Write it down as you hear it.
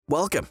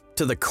Welcome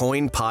to the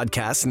Coin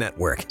Podcast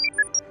Network.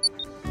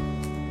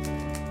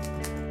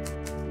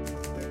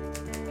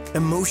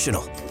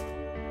 Emotional,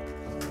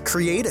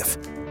 creative,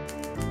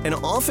 and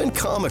often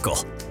comical.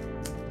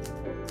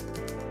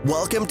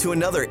 Welcome to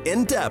another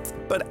in-depth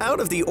but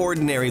out of the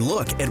ordinary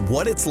look at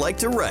what it's like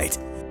to write.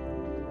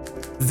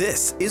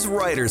 This is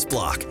Writer's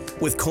Block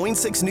with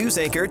Coin6 news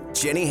anchor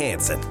Jenny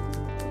Hansen.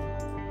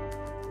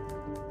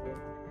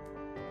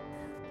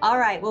 All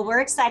right. Well,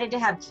 we're excited to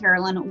have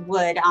Carolyn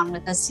Wood on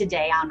with us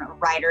today on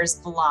Writer's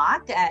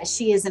Block.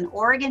 She is an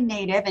Oregon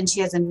native, and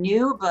she has a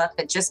new book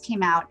that just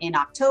came out in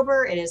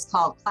October. It is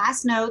called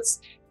Class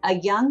Notes, A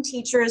Young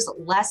Teacher's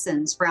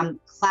Lessons from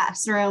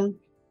Classroom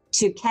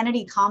to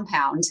Kennedy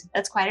Compound.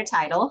 That's quite a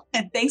title.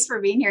 And thanks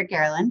for being here,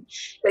 Carolyn.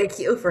 Thank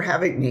you for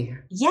having me.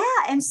 Yeah.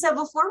 And so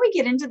before we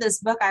get into this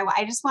book,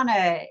 I just want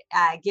to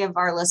give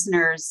our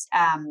listeners,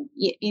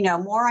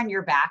 more on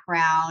your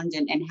background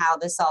and how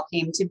this all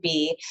came to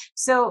be.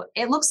 So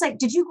it looks like,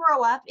 did you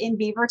grow up in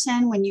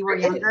Beaverton when you were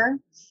younger?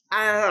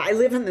 I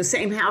live in the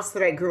same house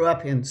that I grew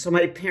up in. So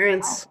my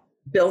parents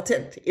built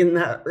it in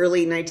the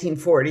early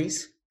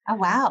 1940s. Oh,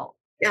 wow.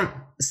 Yeah.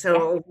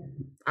 So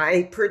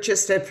I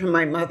purchased it from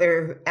my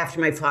mother after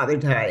my father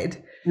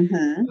died.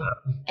 Mm-hmm.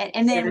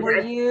 And then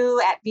were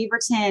you at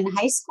Beaverton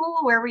High School?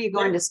 Where were you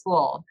going to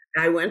school?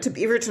 I went to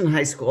Beaverton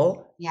High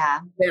School. Yeah.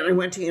 Then I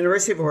went to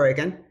University of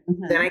Oregon.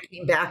 Mm-hmm. Then I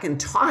came back and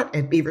taught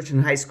at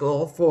Beaverton High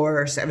School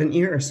for 7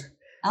 years.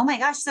 Oh my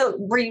gosh. So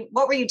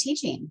what were you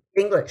teaching?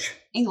 English.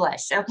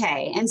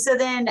 Okay. And so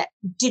then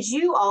did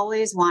you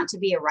always want to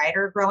be a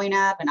writer growing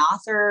up, an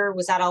author?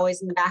 Was that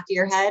always in the back of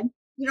your head?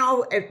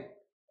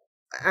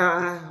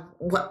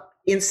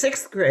 In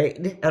sixth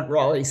grade at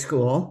Raleigh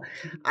School,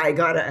 I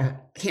got a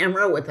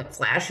camera with a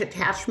flash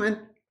attachment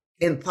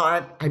and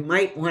thought I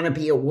might want to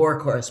be a war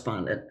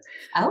correspondent.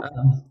 Oh.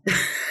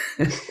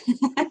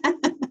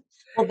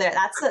 Well,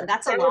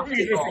 that's a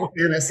lofty goal.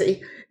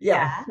 Fantasy.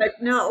 Yeah.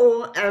 But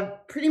no,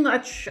 pretty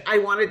much I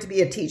wanted to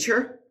be a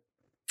teacher.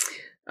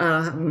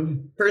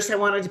 First, I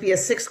wanted to be a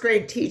sixth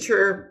grade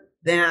teacher,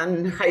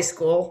 then high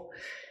school.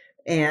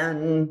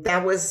 And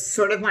that was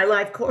sort of my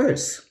life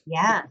course.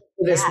 Yeah.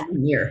 This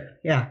 1 year.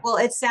 Yeah. Well,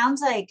 it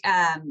sounds like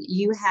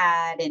you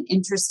had an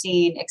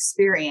interesting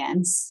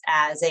experience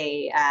as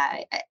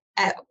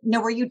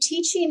were you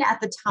teaching at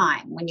the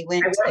time when you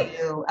went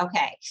to,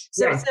 okay.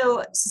 So, yeah.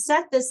 So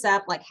set this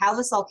up, like how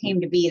this all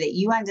came to be that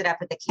you ended up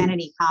at the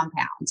Kennedy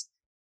Compound.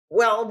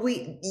 Well,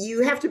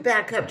 you have to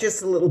back up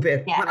just a little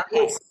bit. Yeah,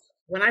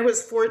 When I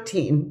was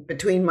 14,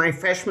 between my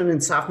freshman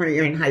and sophomore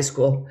year in high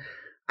school,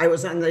 I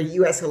was on the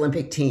U.S.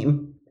 Olympic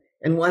team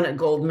and won a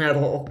gold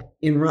medal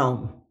in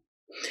Rome.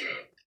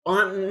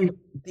 On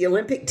the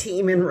Olympic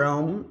team in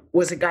Rome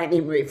was a guy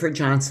named Rafer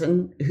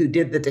Johnson who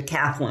did the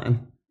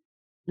decathlon.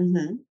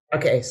 Mm-hmm.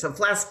 Okay, so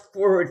fast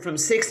forward from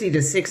 60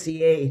 to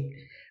 68,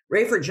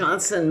 Rafer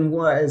Johnson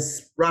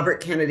was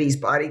Robert Kennedy's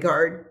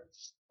bodyguard.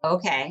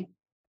 Okay.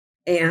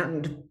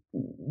 And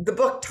the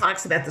book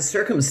talks about the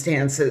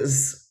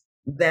circumstances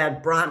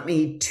that brought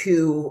me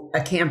to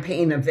a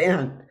campaign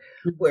event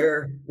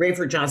where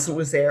Rafer Johnson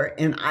was there,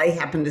 and I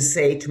happened to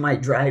say to my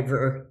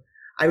driver,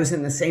 I was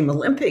in the same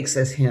Olympics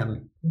as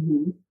him.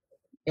 Mm-hmm.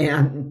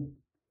 And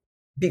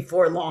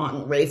before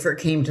long, Rafer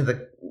came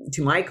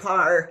to my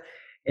car,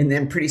 and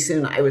then pretty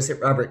soon I was at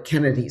Robert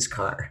Kennedy's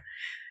car.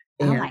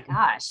 And, oh my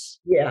gosh.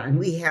 Yeah, and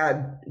we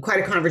had quite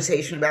a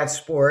conversation about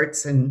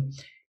sports and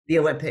the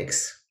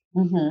Olympics.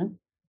 Mm-hmm.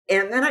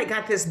 And then I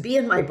got this bee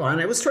in my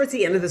bonnet. It was towards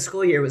the end of the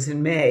school year. It was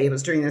in May. It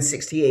was during the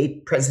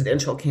 68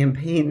 presidential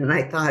campaign. And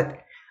I thought,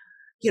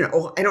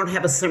 I don't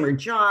have a summer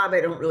job. I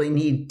don't really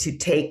need to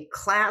take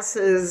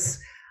classes.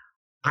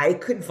 I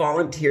could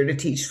volunteer to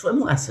teach swim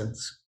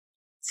lessons.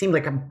 Seemed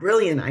like a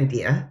brilliant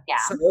idea. Yeah.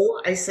 So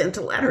I sent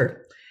a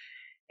letter.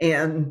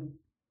 And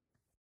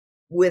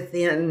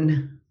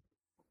within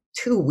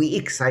 2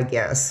 weeks, I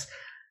guess,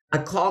 a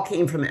call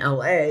came from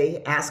LA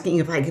asking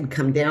if I could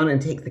come down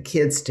and take the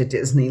kids to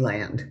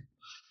Disneyland.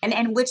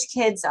 And which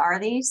kids are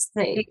these?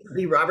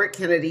 The Robert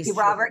Kennedy's. The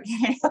Robert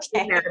Kennedy.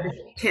 Okay. He had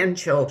 10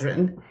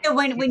 children. So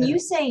when you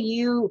say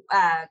you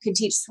could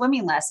teach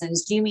swimming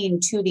lessons, do you mean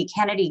to the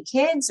Kennedy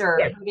kids or?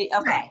 Yeah.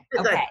 Okay.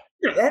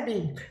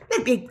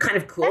 That'd be kind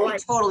of cool.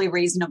 That'd be totally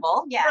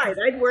reasonable. Yeah. Right.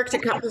 I'd worked a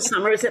couple of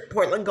summers at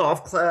Portland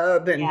Golf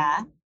Club and,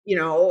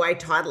 I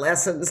taught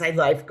lessons, I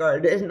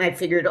lifeguarded, and I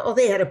figured,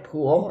 they had a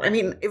pool. I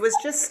mean, it was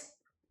just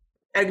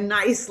a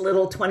nice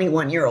little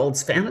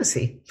 21-year-old's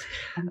fantasy.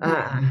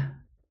 Mm-hmm.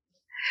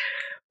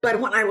 But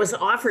when I was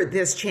offered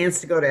this chance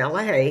to go to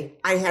LA,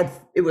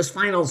 it was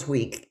finals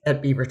week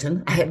at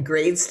Beaverton. I had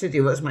grades to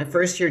do. It was my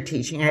first year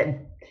teaching.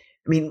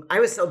 I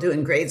was still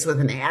doing grades with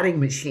an adding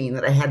machine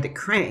that I had to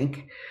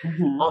crank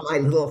all my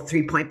little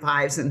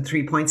 3.5s and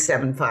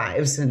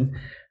 3.75s.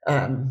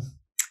 And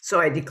so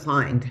I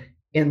declined.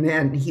 And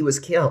then he was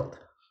killed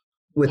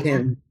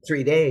within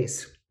 3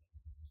 days.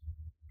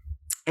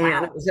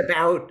 And it was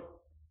about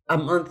a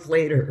month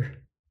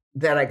later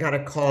that I got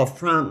a call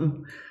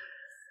from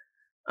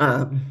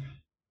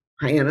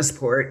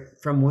Hyannisport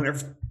from one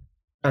of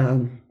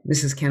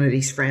Mrs.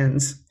 Kennedy's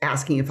friends,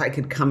 asking if I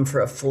could come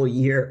for a full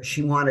year.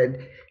 She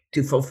wanted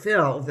to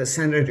fulfill the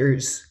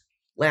senator's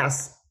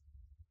last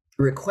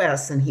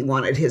request, and he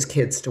wanted his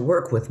kids to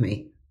work with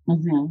me.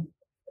 Mm-hmm.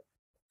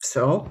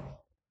 So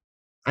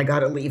I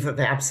got a leave of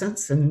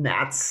absence, and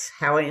that's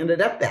how I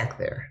ended up back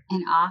there.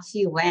 And off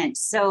you went.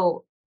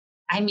 So,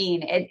 I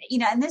mean,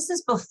 and this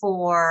is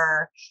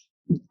before,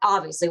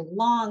 obviously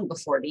long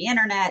before the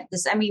internet.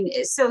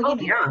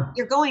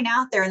 You're going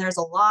out there and there's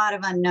a lot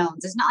of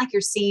unknowns. It's not like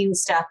you're seeing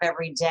stuff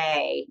every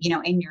day,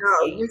 in your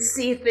No, you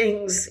see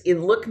things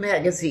in Look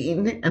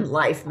magazine and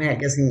Life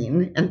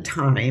magazine and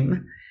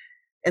Time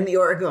and the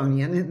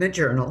Oregonian and the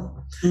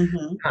Journal.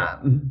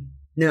 Mm-hmm.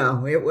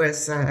 No, it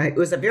was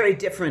a very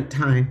different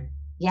time.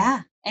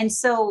 Yeah. And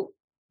so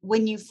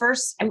when you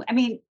first,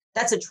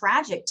 that's a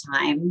tragic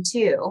time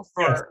too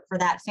for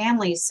that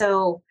family.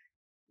 So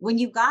when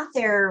you got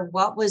there,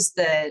 what was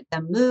the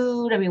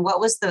mood? What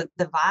was the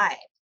vibe?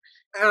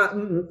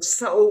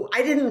 So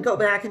I didn't go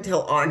back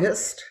until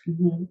August.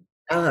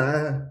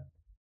 Mm-hmm.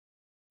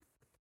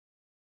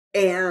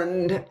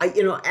 And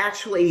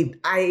actually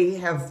I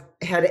have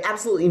had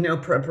absolutely no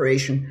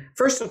preparation.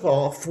 First of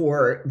all,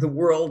 for the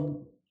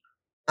world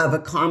of a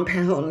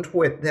compound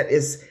that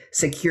is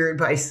secured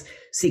by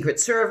Secret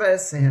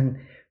Service and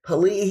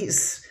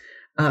police.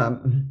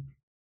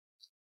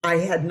 I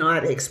had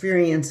not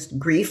experienced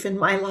grief in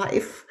my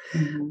life,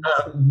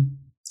 mm-hmm.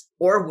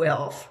 Or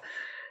wealth.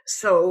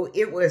 So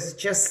it was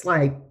just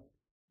like,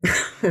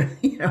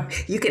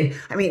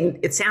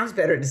 it sounds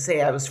better to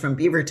say I was from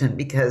Beaverton,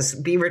 because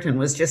Beaverton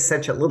was just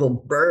such a little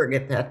burg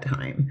at that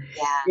time.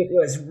 Yeah. It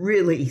was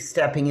really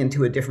stepping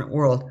into a different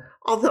world.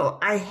 Although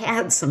I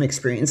had some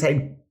experience.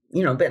 I'd,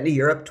 been to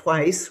Europe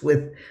twice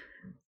with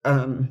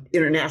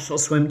international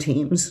swim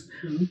teams.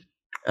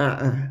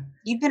 Mm-hmm.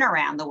 You've been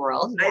around the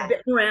world. Yeah. I've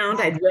been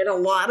around. I'd read a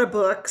lot of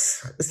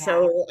books. Yeah.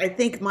 So I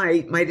think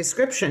my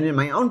description in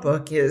my own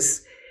book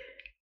is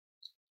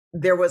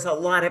there was a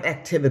lot of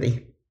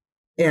activity.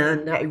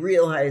 And I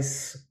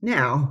realize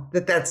now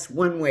that that's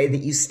one way that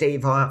you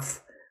stave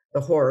off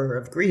the horror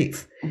of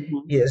grief,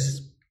 mm-hmm.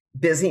 is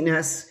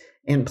busyness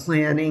and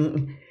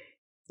planning.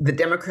 The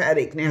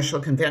Democratic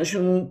National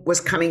Convention was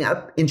coming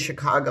up in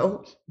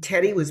Chicago.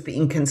 Teddy was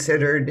being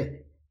considered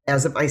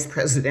as a vice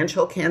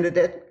presidential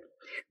candidate.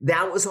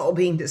 That was all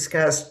being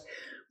discussed.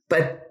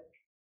 But,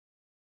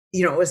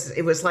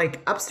 it was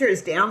like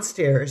upstairs,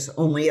 downstairs,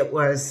 only it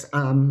was,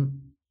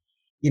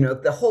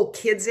 the whole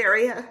kids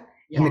area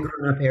and the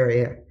grown-up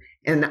area.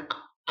 And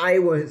I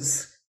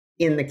was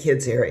in the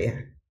kids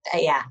area.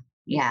 Yeah.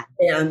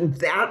 And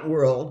that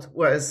world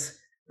was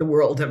the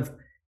world of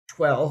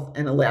 12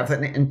 and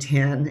 11 and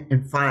 10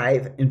 and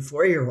 5 and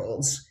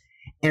 4-year-olds.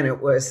 And it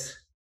was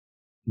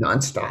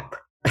nonstop.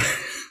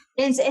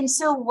 And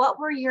so what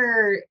were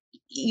you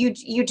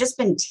just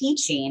been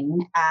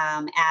teaching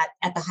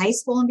at the high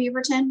school in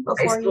Beaverton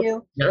before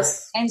you?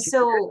 Yes. And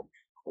so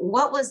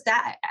what was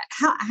that?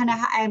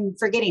 I'm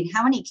forgetting,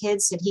 how many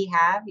kids did he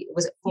have?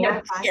 Was it 4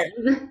 or 5?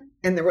 10,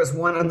 and there was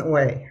one on the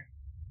way.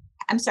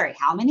 I'm sorry,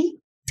 how many?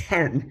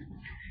 10.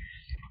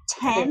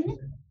 10?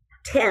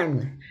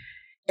 10.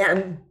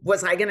 And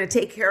was I going to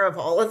take care of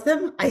all of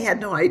them? I had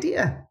no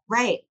idea.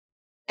 Right.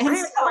 And I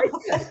had no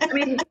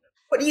idea.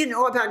 What do you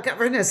know about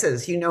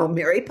governesses?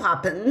 Mary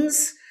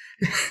Poppins.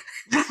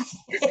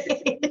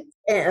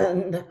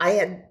 And I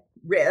had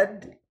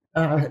read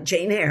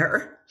Jane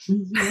Eyre.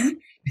 Mm-hmm.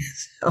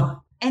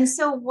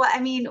 So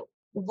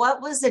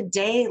what was a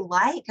day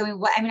like?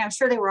 I'm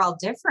sure they were all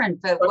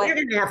different, but you're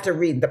going to have to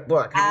read the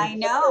book. I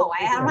know.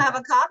 I don't have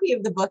a copy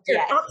of the book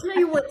yet.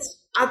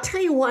 I'll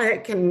tell you why I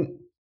can.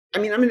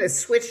 I'm going to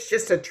switch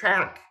just a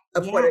track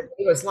of what it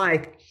was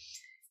like.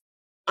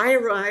 I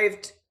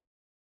arrived.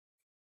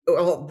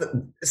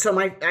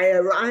 I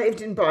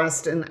arrived in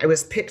Boston. I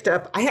was picked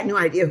up. I had no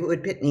idea who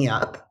would pick me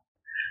up.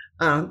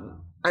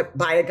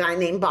 By a guy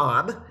named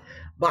Bob,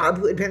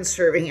 who had been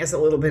serving as a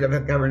little bit of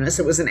a governess.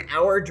 It was an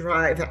hour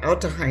drive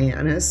out to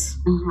Hyannis.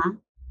 Mm-hmm.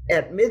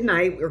 At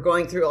midnight, we're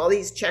going through all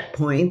these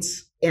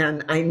checkpoints,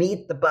 and I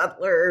meet the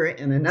butler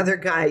and another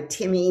guy,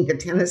 Timmy, the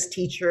tennis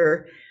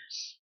teacher.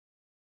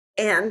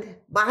 And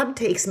Bob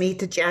takes me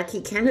to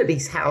Jackie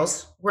Kennedy's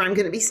house, where I'm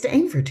going to be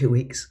staying for 2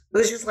 weeks. It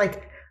was just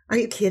like, are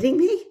you kidding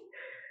me?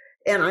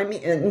 And I'm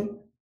in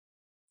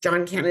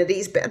John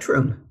Kennedy's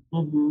bedroom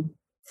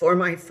for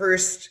my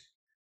first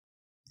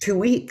 2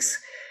 weeks,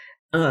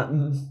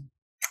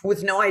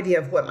 with no idea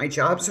of what my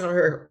jobs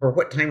are or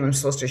what time I'm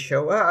supposed to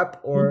show up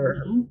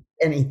or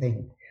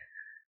anything.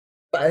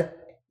 But,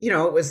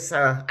 it was,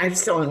 I'm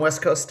still on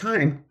West Coast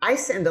time. I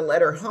send a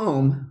letter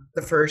home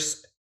the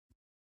first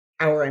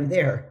hour I'm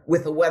there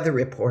with a weather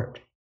report.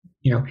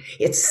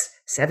 It's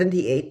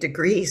 78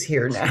 degrees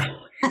here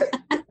now.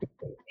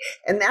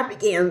 And that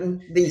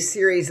began the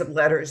series of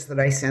letters that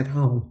I sent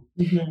home,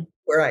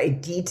 where I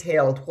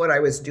detailed what I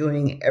was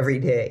doing every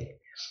day.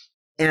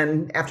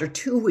 And after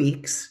 2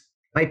 weeks,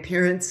 my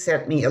parents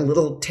sent me a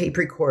little tape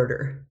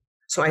recorder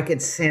so I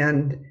could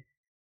send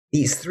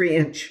these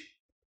 3-inch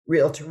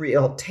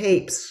reel-to-reel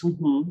tapes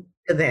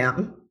to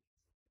them.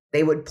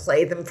 they would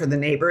play them for the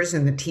neighbors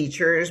and the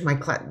teachers, my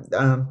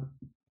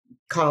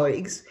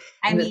colleagues.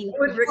 I mean, you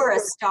were a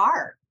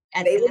star.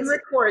 They would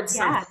record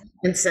something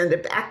and send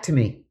it back to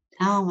me.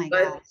 Oh my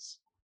gosh.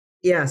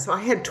 Yeah, so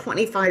I had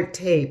 25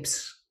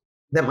 tapes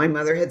that my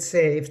mother had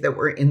saved that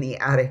were in the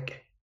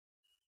attic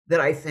that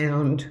I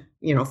found,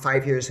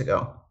 5 years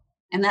ago.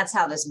 And that's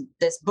how this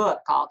book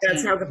all came.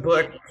 That's how the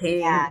book came.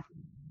 Yeah.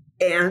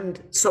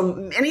 And so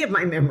many of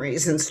my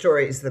memories and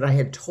stories that I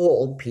had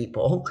told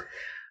people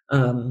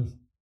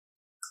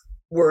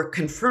were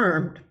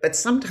confirmed, but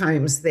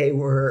sometimes they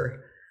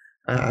were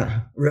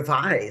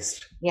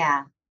revised.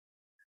 Yeah.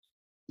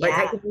 Like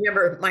I can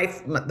remember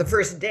the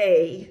first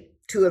day,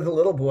 two of the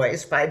little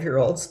boys,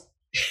 5-year-olds,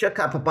 shook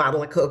up a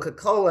bottle of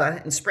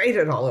Coca-Cola and sprayed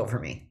it all over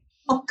me.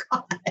 Oh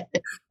God.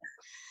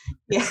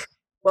 Yeah.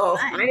 Well,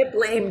 I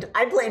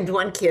blamed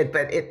one kid,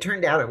 but it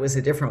turned out it was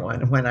a different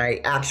one when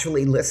I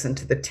actually listened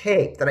to the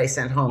tape that I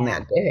sent home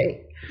that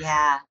day.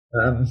 Yeah.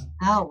 Oh,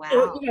 wow.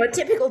 So, a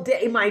typical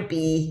day might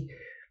be,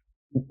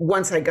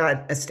 once I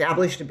got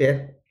established a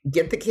bit,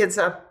 get the kids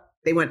up.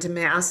 They went to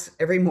mass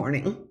every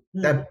morning,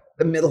 the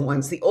middle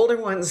ones. The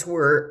older ones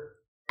were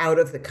out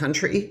of the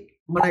country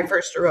when I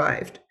first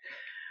arrived.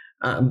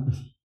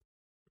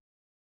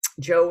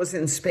 Joe was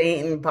in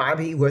Spain,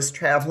 Bobby was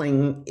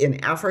traveling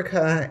in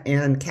Africa,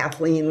 and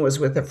Kathleen was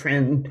with a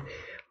friend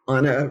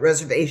on a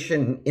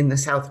reservation in the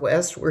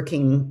Southwest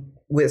working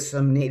with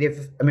some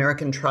Native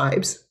American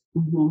tribes.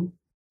 Mm-hmm.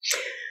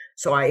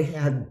 So I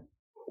had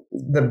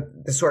the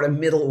sort of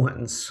middle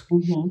ones.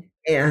 Mm-hmm.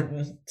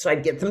 And so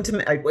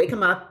I'd wake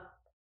them up,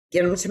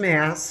 get them to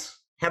mass,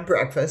 have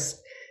breakfast,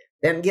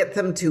 then get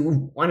them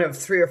to one of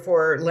 3 or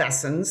 4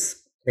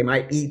 lessons. They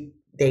might be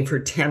day for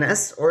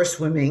tennis or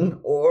swimming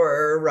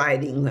or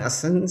riding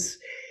lessons.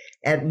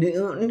 At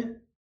noon,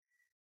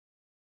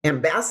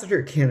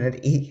 Ambassador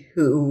Kennedy,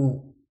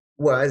 who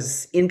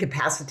was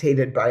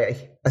incapacitated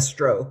by a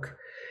stroke,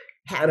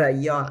 had a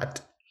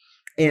yacht.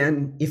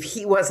 And if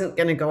he wasn't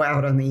going to go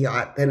out on the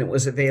yacht, then it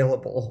was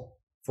available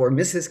for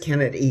Mrs.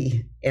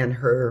 Kennedy and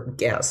her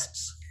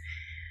guests.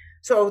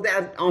 So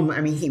that,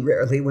 he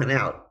rarely went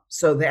out.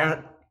 So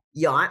that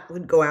yacht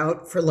would go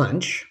out for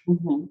lunch.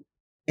 Mm-hmm.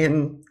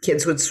 And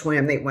kids would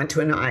swim. They went to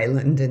an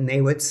island and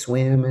they would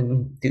swim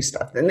and do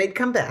stuff. Then they'd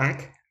come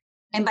back.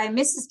 And by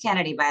Mrs.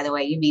 Kennedy, by the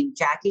way, you mean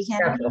Jackie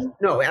Kennedy?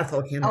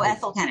 Ethel Kennedy. Oh,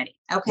 Ethel Kennedy.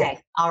 Okay. Yeah.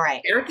 All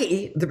right.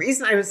 Jackie, the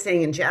reason I was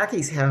staying in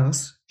Jackie's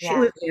house, she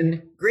was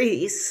in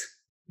Greece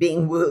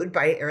being wooed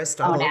by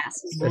Aristotle.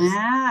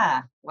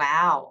 Yeah.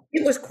 Wow.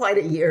 It was quite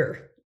a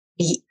year.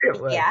 Yeah.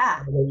 Quite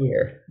a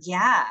year.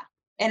 Yeah.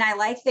 And I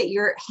like that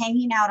you're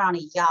hanging out on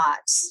a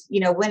yacht,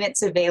 when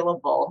it's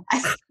available. I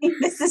think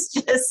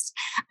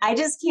I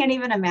just can't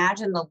even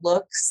imagine the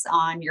looks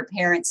on your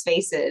parents'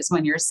 faces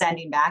when you're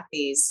sending back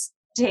these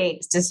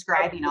tapes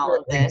describing all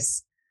of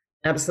this.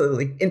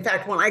 Absolutely. In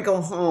fact, when I go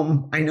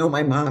home, I know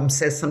my mom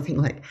says something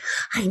like,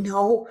 I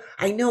know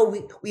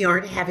we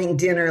aren't having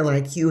dinner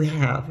like you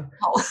have.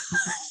 Oh.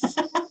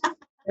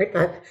 I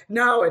thought,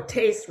 no, it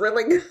tastes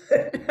really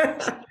good.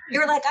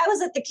 You're like, I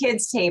was at the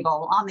kids'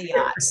 table on the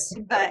yacht.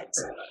 But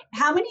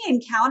how many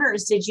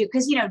encounters did you,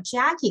 because,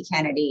 Jackie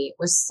Kennedy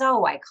was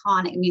so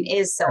iconic.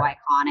 Is so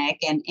iconic.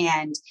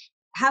 And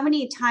how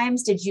many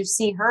times did you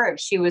see her if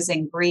she was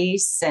in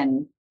Greece?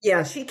 And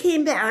yeah, she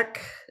came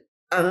back.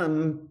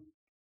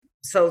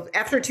 So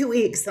after 2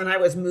 weeks, then I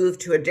was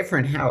moved to a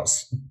different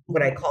house,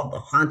 what I call the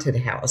haunted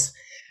house.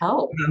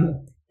 Oh.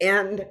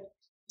 And,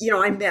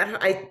 I met her.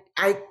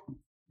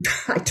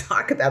 I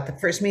talk about the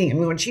first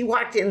meeting. When she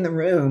walked in the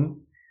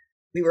room,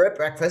 we were at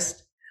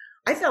breakfast.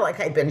 I felt like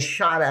I'd been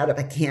shot out of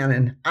a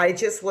cannon. I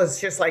was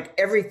just like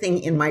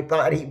everything in my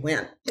body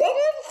went.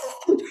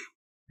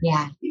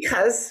 Yeah.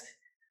 Because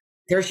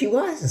there she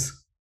was.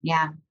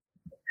 Yeah.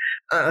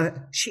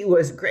 She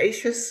was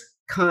gracious,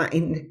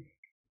 kind,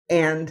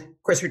 and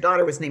of course her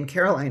daughter was named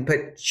Caroline,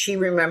 but she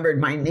remembered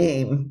my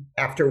name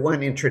after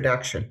one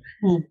introduction.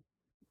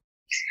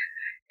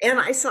 And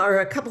I saw her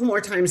a couple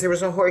more times. There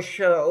was a horse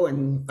show,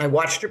 and I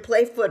watched her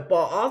play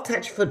football,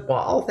 touch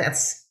football.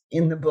 That's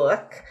in the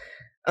book.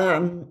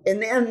 And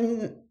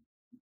then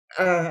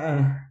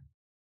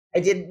I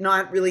did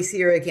not really see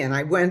her again.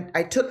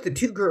 I took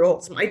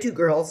my two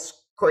girls,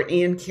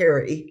 Courtney and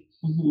Carrie,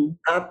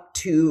 up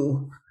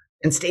to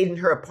and stayed in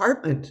her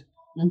apartment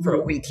for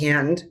a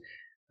weekend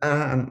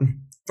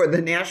for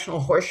the National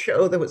Horse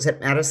Show that was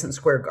at Madison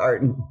Square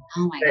Garden.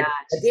 Oh my gosh.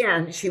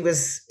 Again, she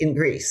was in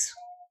Greece.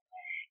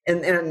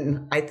 And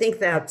then I think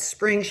that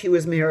spring she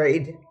was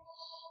married.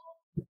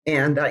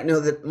 And I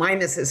know that my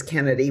Mrs.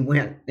 Kennedy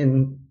went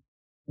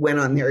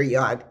on their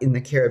yacht in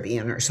the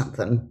Caribbean or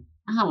something.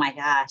 Oh my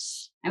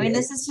gosh.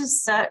 This is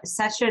just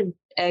such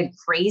a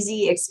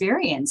crazy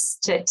experience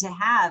to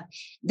have.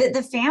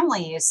 The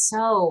family is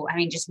so,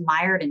 just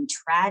mired in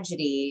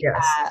tragedy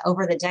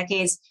over the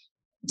decades.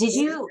 Did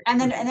you,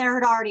 and there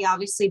had already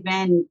obviously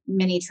been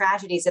many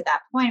tragedies at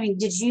that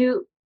point.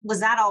 Was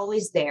that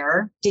always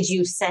there? Did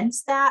you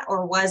sense that?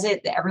 Or was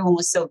it that everyone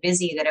was so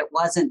busy that it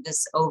wasn't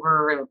this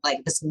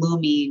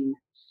looming?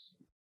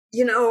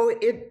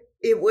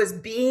 it was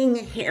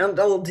being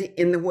handled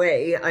in the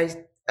way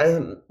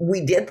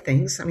we did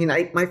things. I mean,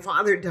 my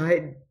father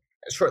died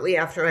shortly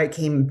after I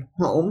came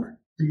home.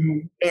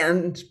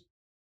 And,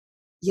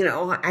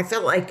 I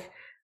felt like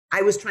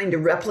I was trying to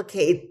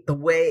replicate the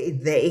way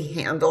they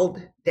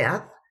handled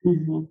death,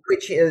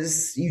 which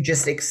is you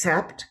just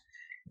accept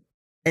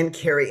and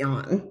carry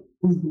on.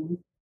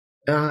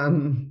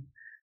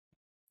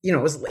 It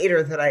was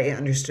later that I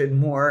understood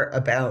more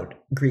about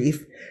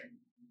grief.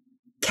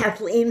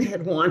 Kathleen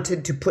had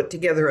wanted to put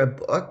together a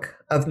book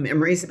of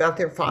memories about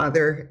their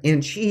father,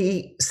 and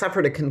she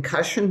suffered a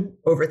concussion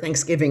over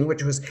Thanksgiving,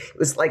 which was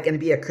like going to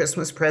be a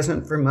Christmas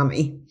present for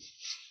Mummy.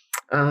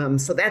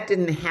 So that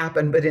didn't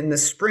happen, but in the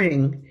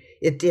spring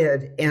it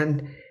did.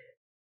 And,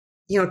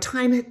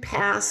 time had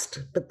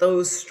passed, but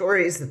those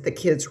stories that the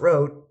kids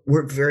wrote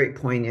were very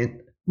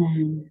poignant.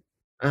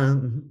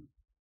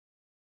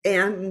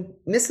 And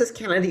Mrs.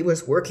 Kennedy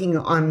was working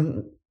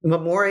on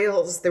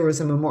memorials. There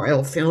was a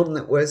memorial film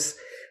that was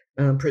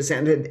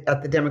presented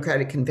at the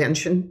Democratic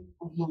Convention.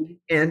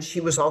 And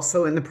she was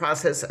also in the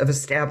process of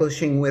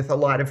establishing with a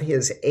lot of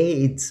his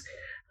aides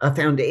a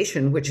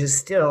foundation, which is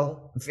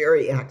still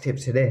very active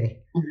today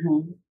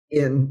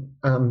in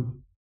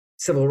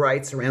civil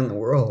rights around the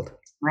world.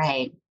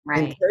 Right.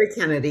 And Kerry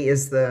Kennedy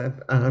is the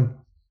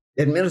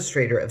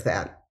administrator of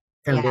that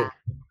foundation.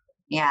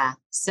 Yeah.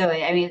 So,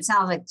 I mean, it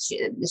sounds like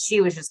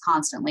she was just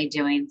constantly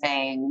doing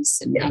things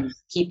and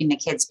keeping the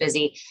kids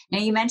busy. Now,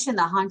 you mentioned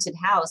the haunted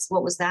house.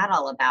 What was that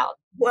all about?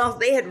 Well,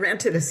 they had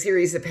rented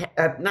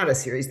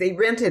they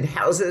rented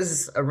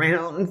houses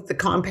around the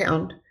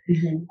compound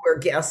where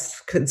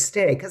guests could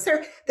stay, because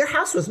their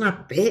house was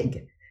not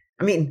big.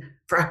 I mean,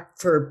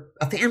 for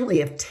a family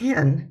of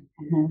 10,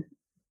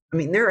 I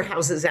mean, there are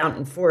houses out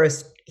in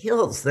Forest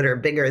Hills that are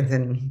bigger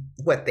than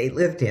what they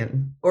lived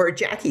in, or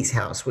Jackie's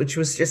house, which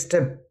was just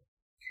it's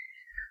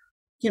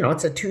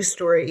a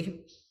 2-story,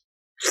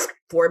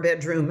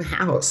 4-bedroom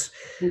house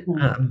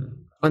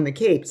on the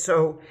Cape.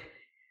 So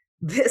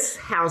this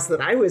house that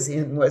I was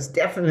in was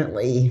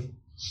it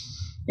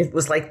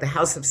was like the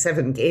House of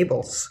Seven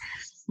Gables.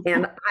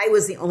 And I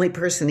was the only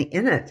person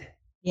in it.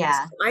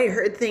 Yeah. So I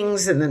heard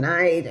things in the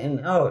night, and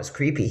it was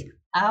creepy.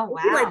 Oh,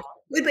 wow.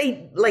 We'd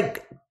be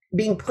like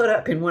being put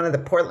up in one of the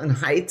Portland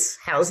Heights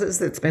houses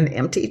that's been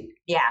emptied.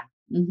 Yeah.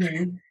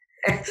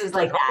 It was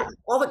like that.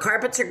 All the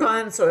carpets are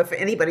gone. So if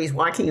anybody's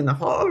walking in the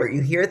hall or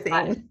you hear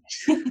things,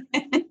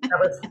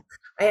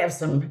 I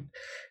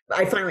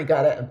finally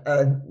got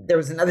there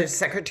was another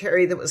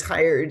secretary that was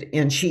hired,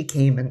 and she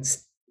came and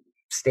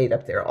stayed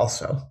up there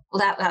also.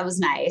 Well, that was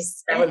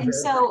nice. And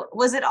so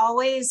was it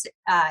always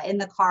in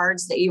the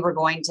cards that you were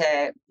going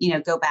to,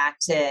 go back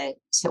to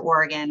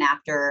Oregon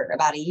after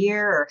about a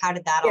year, or how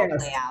did that all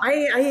play out?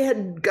 I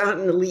had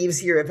gotten the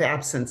leaves year of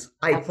absence.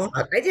 I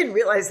didn't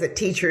realize that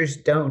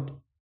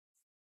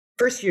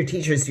first-year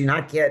teachers do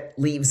not get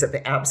leaves of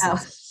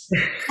absence. Oh.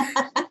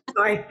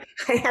 So I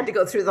had to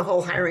go through the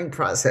whole hiring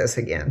process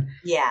again.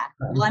 Yeah.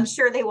 Well, I'm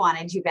sure they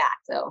wanted you back,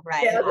 though,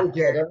 right? Yeah, they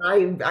did.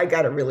 And I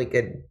got a really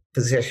good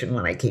position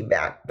when I came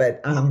back.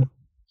 But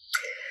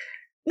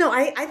no,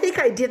 I think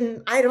I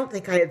didn't. I don't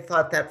think I had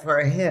thought that far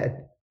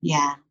ahead.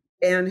 Yeah.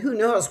 And who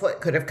knows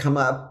what could have come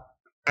up,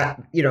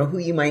 who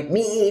you might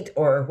meet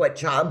or what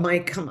job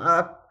might come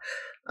up.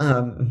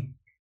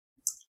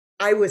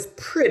 I was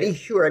pretty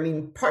sure. I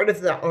mean, part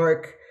of the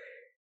arc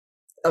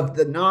of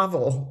the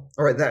novel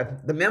or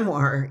the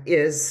memoir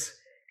is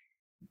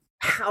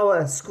how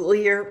a school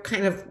year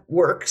kind of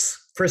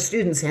works for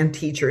students and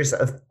teachers,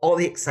 of all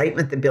the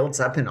excitement that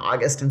builds up in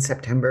August and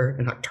September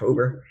and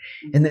October.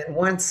 And then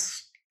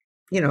once,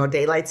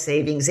 daylight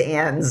savings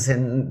ends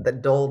and the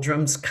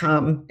doldrums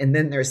come, and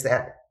then there's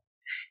that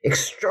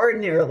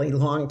extraordinarily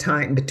long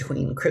time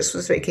between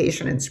Christmas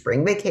vacation and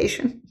spring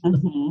vacation.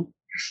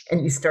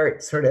 And you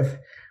start sort of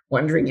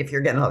wondering if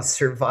you're going to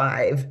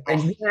survive.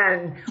 And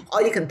then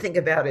all you can think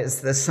about is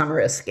the summer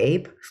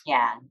escape.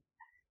 Yeah.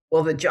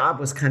 Well, the job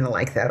was kind of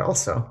like that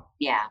also.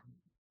 Yeah.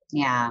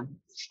 Yeah.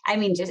 I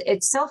mean,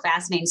 it's so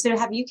fascinating. So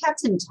have you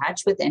kept in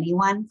touch with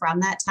anyone from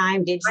that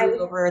time? Did you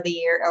over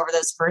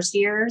those first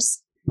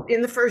years?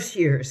 In the first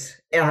years,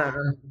 a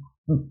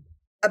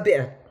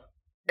bit.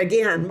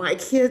 Again, my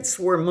kids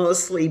were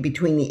mostly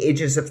between the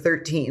ages of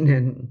 13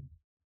 and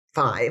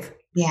 5.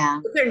 Yeah.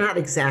 But they're not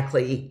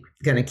exactly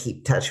going to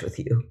keep touch with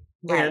you.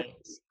 Right. And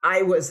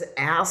I was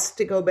asked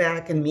to go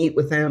back and meet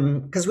with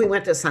them because we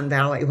went to Sun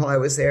Valley while I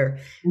was there,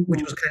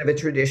 which was kind of a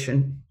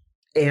tradition.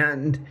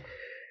 And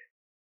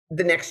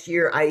the next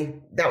year,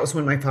 that was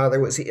when my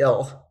father was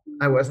ill.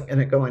 I wasn't going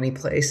to go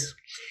anyplace.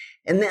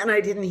 And then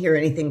I didn't hear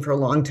anything for a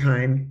long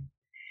time.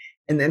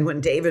 And then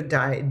when David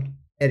died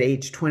at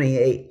age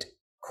 28,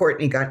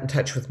 Courtney got in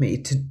touch with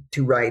me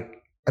to write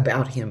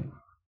about him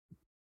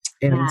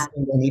and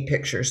send any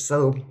pictures.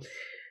 So,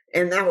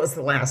 and that was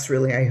the last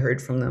really I heard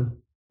from them.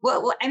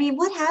 Well, I mean,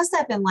 what has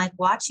that been like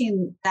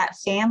watching that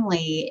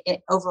family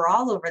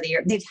overall over the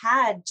year? They've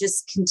had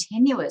just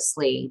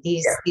continuously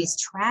these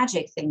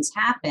tragic things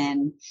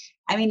happen.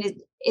 I mean,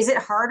 is it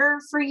harder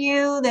for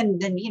you than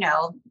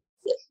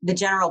the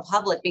general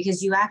public,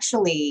 because you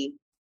actually,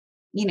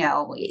 you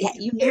know,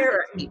 you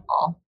care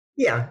people.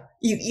 Yeah.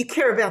 You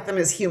care about them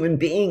as human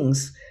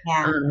beings.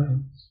 Yeah.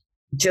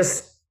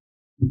 Just,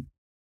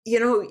 you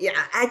know,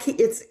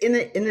 it's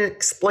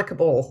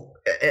inexplicable.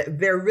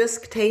 They're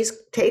risk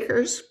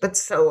takers, but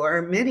so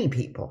are many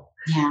people.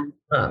 Yeah.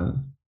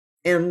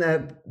 And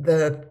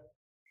the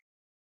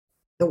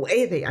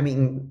way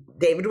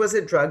David was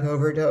a drug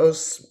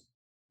overdose.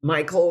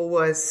 Michael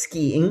was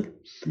skiing,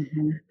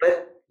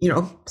 but, you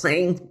know,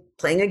 playing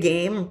a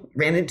game,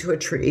 ran into a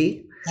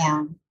tree.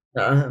 Yeah.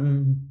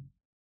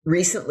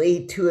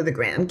 Recently, 2 of the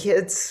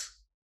grandkids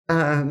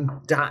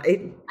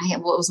died.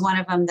 What was one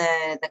of them?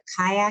 The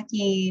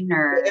kayaking,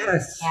 or?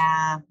 Yes.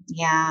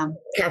 Yeah.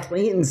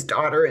 Kathleen's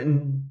daughter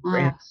and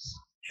grandchild.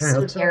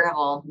 So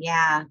terrible.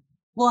 Yeah.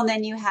 Well, and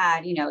then you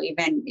had, you know,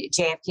 even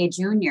JFK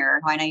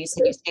Jr., who I know you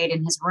said you stayed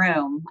in his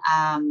room.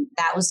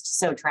 That was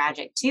so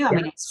tragic too. I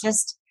mean, it's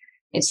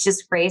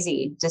just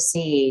crazy to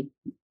see,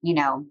 you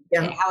know,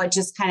 how it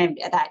just kind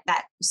of,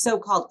 that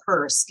so-called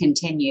curse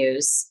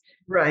continues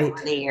over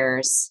the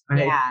years.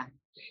 Right.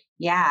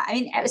 Yeah. I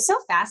mean, it was so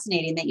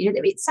fascinating that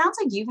it sounds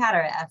like you've had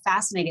a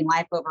fascinating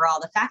life overall.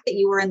 The fact that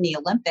you were in the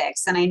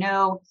Olympics, and I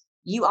know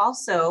you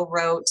also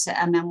wrote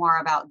a memoir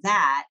about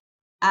that.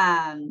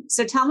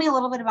 So tell me a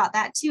little bit about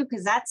that too,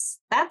 because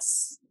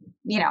that's,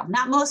 you know,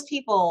 not most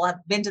people have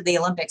been to the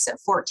Olympics at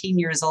 14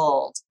 years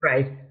old.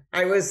 Right.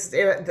 I was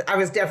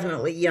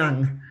definitely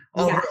young,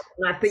 although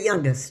not the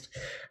youngest.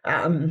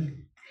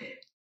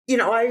 You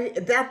know,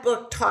 that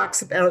book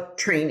talks about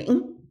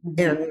training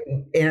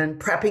and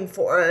prepping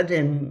for it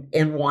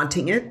and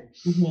wanting it.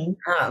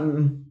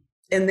 And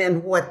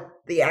then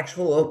what the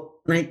actual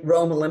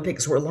Rome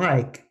Olympics were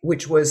like,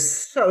 which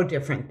was so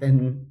different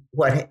than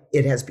what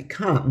it has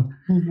become,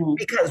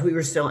 because we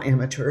were still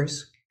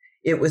amateurs.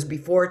 It was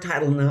before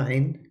Title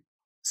IX.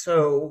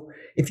 So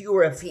if you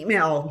were a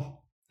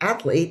female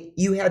athlete,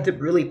 you had to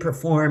really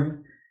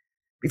perform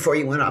before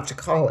you went off to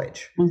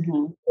college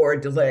or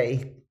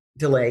delay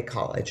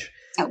college.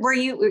 Were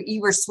you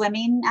were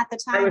swimming at the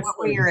time? What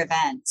were your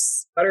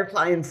events?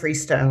 Butterfly and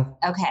freestyle.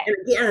 Okay. And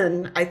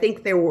again, I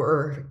think there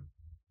were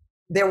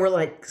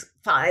like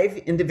 5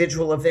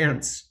 individual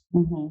events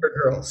for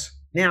girls.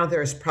 Now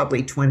there's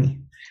probably 20.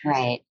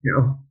 Right. You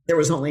know, there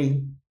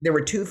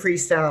were 2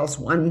 freestyles,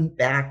 1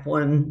 back,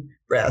 1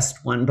 breast,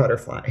 1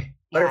 butterfly.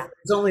 Yeah. It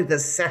was only the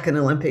second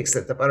Olympics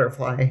that the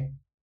butterfly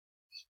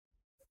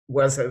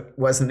was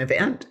an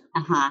event.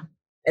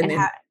 And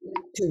then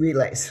 2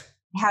 relays.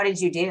 How did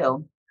you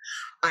do?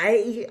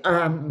 I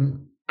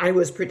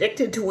was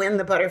predicted to win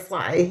the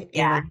butterfly.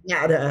 Yeah.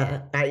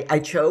 And I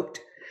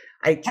choked.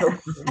 I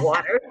choked with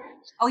water.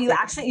 Oh, you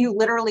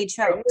literally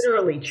choked. I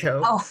literally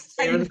choked. Oh,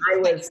 and I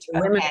was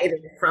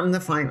eliminated from the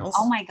finals.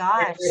 Oh my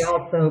gosh. And it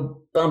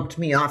also bumped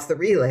me off the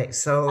relay.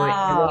 So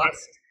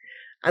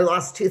I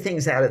lost 2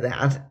 things out of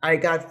that. I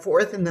got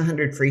 4th in the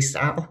 100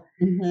 freestyle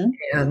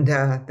and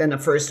then a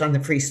 1st on the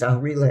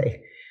freestyle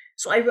relay.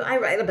 So I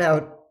write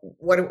about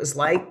what it was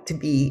like to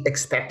be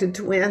expected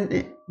to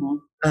win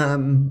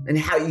and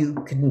how you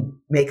can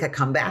make a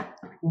comeback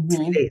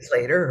 3 days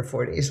later or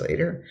 4 days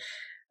later.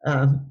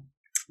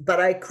 But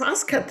I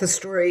cross-cut the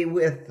story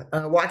with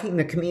walking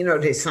the Camino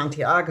de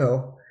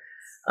Santiago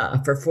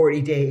for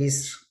 40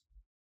 days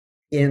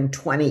in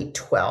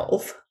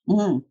 2012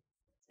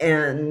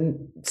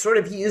 and sort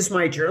of used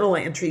my journal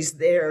entries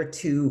there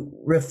to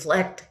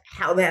reflect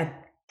how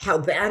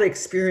that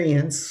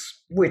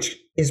experience, which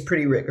is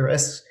pretty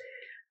rigorous,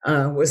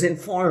 was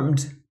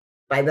informed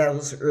by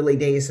those early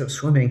days of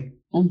swimming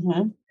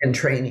and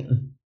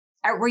training.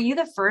 Were you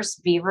the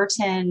first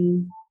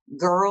Beaverton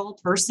girl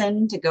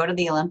person to go to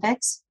the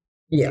Olympics?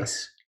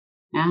 Yes.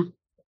 Yeah.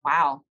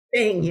 Wow.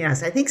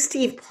 Yes. I think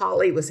Steve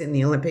Pauly was in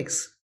the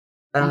Olympics,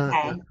 but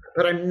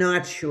I'm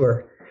not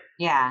sure.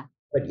 Yeah.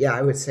 But yeah,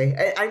 I would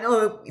say, I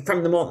know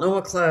from the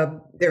Multnomah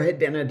Club, there had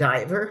been a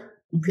diver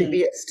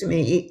previous to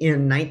me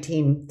in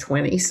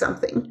 1920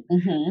 something.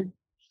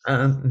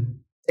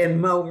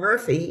 And Mo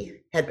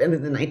Murphy had been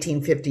in the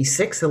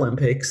 1956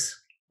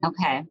 Olympics.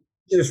 Okay.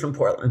 She was from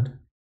Portland.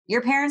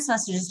 Your parents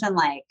must have just been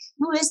like,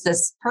 who is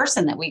this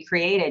person that we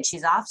created?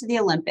 She's off to the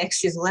Olympics.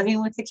 She's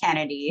living with the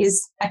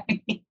Kennedys. I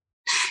mean,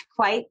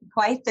 quite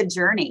the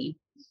journey.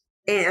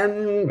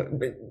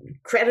 And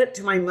credit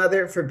to my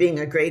mother for being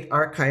a great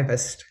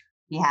archivist.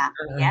 Yeah.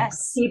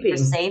 Yes. For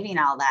saving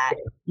all that.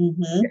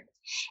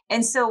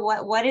 And so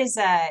what is,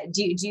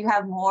 do you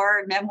have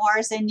more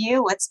memoirs in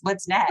you?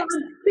 What's next?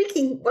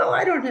 Well,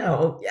 I don't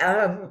know.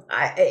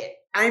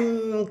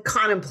 I'm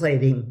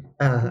contemplating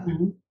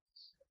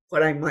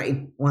what I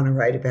might want to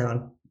write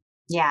about.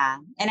 Yeah.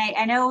 And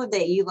I know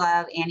that you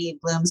love Annie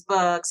Bloom's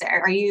books.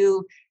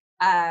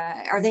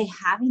 Are they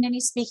having any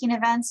speaking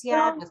events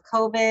yet with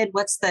COVID?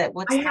 What's that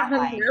like?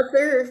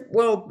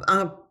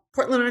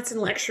 Portland Arts and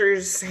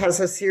Lectures has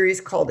a series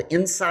called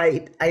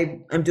Insight.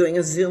 I'm doing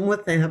a Zoom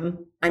with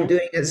them. I'm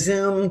doing a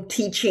Zoom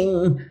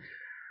teaching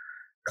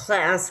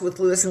class with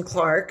Lewis and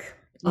Clark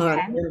on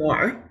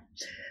memoir.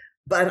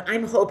 But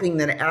I'm hoping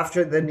that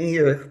after the New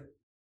Year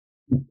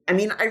I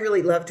mean, I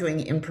really love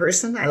doing in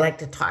person. I like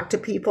to talk to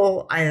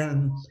people.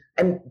 I've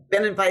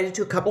been invited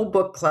to a couple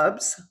book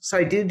clubs, so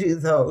I do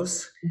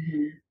those.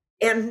 Mm-hmm.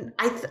 And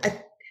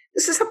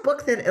this is a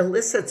book that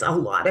elicits a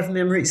lot of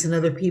memories in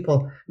other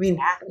people. I mean,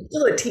 I'm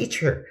still a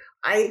teacher.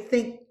 I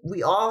think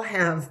we all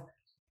have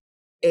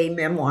a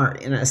memoir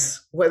in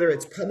us, whether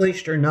it's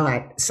published or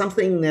not,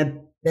 something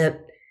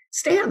that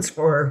stands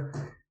for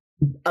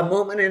a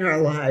moment in our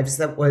lives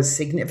that was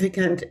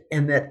significant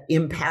and that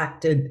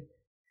impacted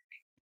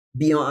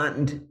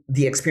beyond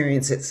the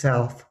experience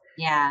itself.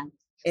 Yeah.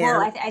 And,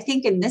 well, I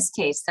think in this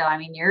case, though, I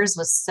mean, yours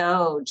was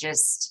so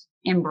just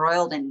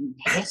embroiled in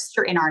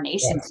history, in our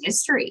nation's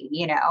history,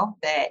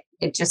 that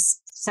it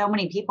just, so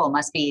many people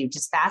must be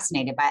just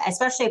fascinated by it,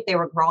 especially if they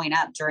were growing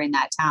up during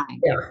that time.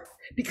 Yeah.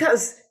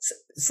 Because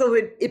so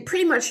it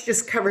pretty much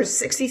just covers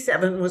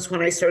 67 was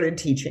when I started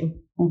teaching,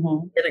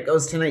 and it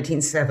goes to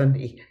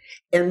 1970.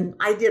 And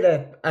I did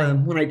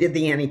when I did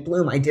the Annie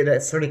Bloom, I did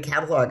a sort of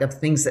catalog of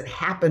things that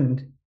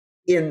happened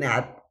in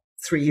that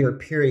 3-year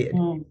period.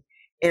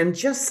 And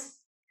just,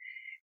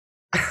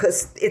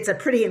 it's a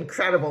pretty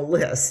incredible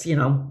list,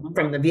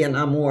 from the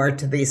Vietnam War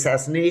to the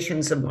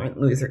assassinations of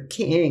Martin Luther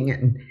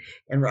King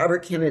and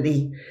Robert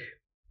Kennedy.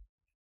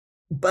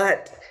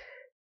 But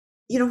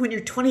when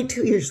you're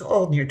 22 years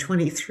old and you're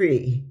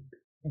 23,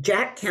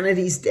 Jack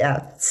Kennedy's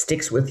death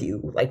sticks with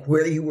you, like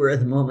where you were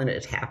the moment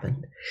it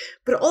happened.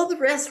 But all the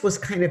rest was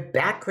kind of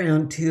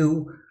background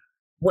to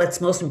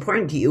what's most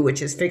important to you,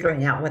 which is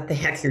figuring out what the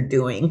heck you're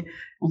doing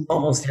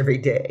almost every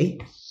day.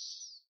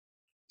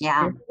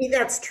 Yeah. And maybe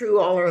that's true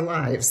all our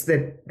lives,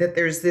 that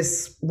there's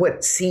this,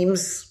 what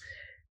seems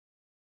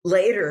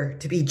later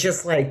to be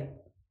just like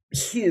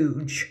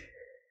huge,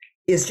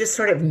 is just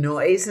sort of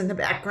noise in the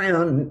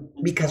background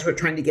because we're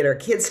trying to get our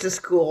kids to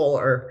school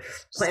or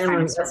plan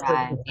on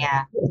survive.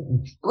 Yeah.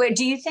 Wait,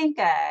 do you think,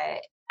 I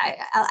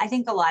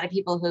think a lot of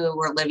people who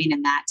were living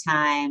in that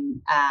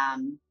time,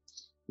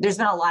 there's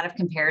been a lot of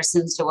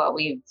comparisons to what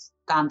we've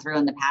gone through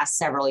in the past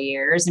several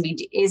years. I mean,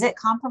 is it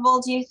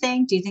comparable, do you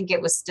think? Do you think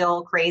it was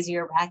still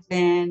crazier back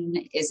then?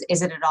 Is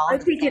it at all? I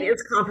think it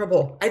is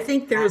comparable. I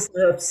think there's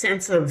a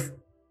sense of,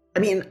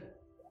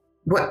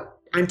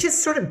 I'm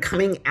just sort of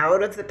coming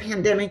out of the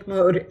pandemic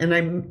mode, and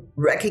I'm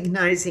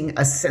recognizing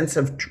a sense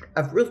of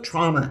real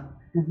trauma.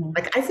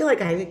 Like, I feel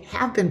like I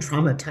have been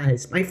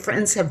traumatized. My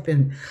friends have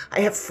been.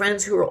 I have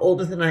friends who are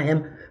older than I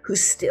am who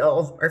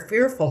still are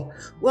fearful.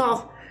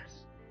 Well,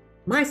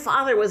 my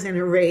father was in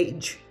a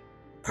rage,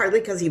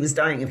 partly because he was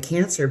dying of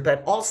cancer,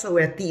 but also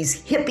at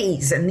these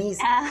hippies and these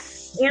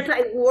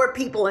anti-war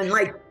people, and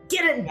like,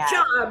 get a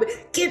job,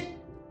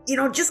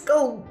 just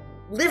go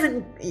live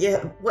in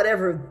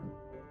whatever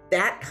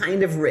that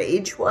kind of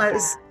rage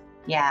was.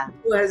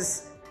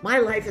 Was my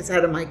life is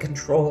out of my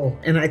control.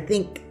 And I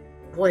think,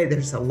 boy,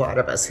 there's a lot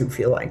of us who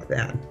feel like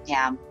that.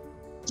 Yeah.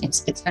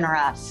 It's been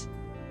rough.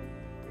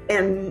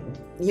 And,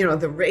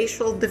 the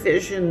racial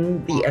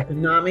division, the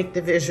economic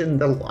division,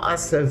 the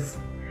loss of,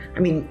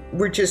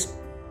 we're just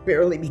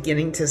barely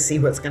beginning to see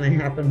what's going to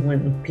happen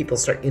when people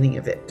start getting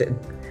evicted.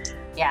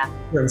 Yeah.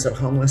 In terms of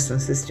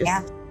homelessness is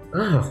just,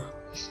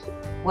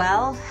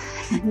 Well,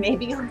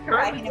 maybe you'll be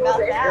writing about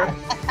that.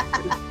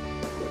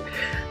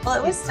 Well,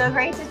 it was so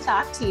great to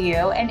talk to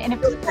you. And if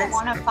people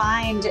want to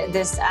find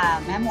this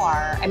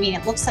memoir,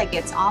 it looks like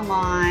it's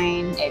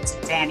online. It's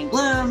Annie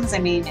Bloom's. It's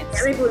Annie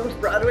Bloom's,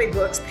 Broadway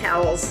Books,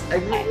 Pals. I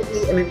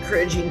really am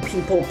encouraging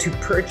people to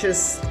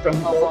purchase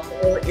from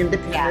local,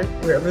 independent,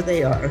 wherever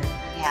they are.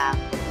 Yeah.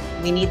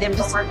 We need them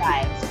to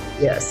survive.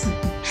 Yes.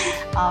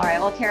 All right.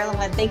 Well, Carolyn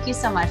Wood, thank you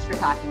so much for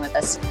talking with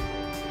us.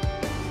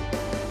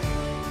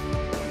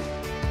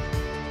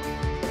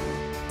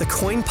 The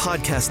KOIN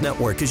Podcast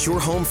Network is your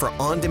home for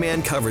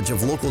on-demand coverage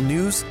of local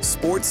news,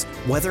 sports,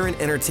 weather, and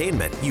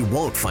entertainment you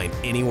won't find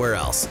anywhere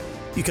else.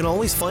 You can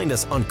always find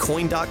us on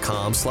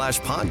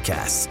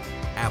KOIN.com/podcasts,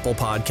 Apple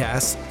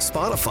Podcasts,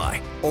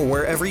 Spotify, or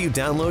wherever you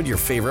download your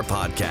favorite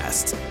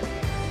podcasts.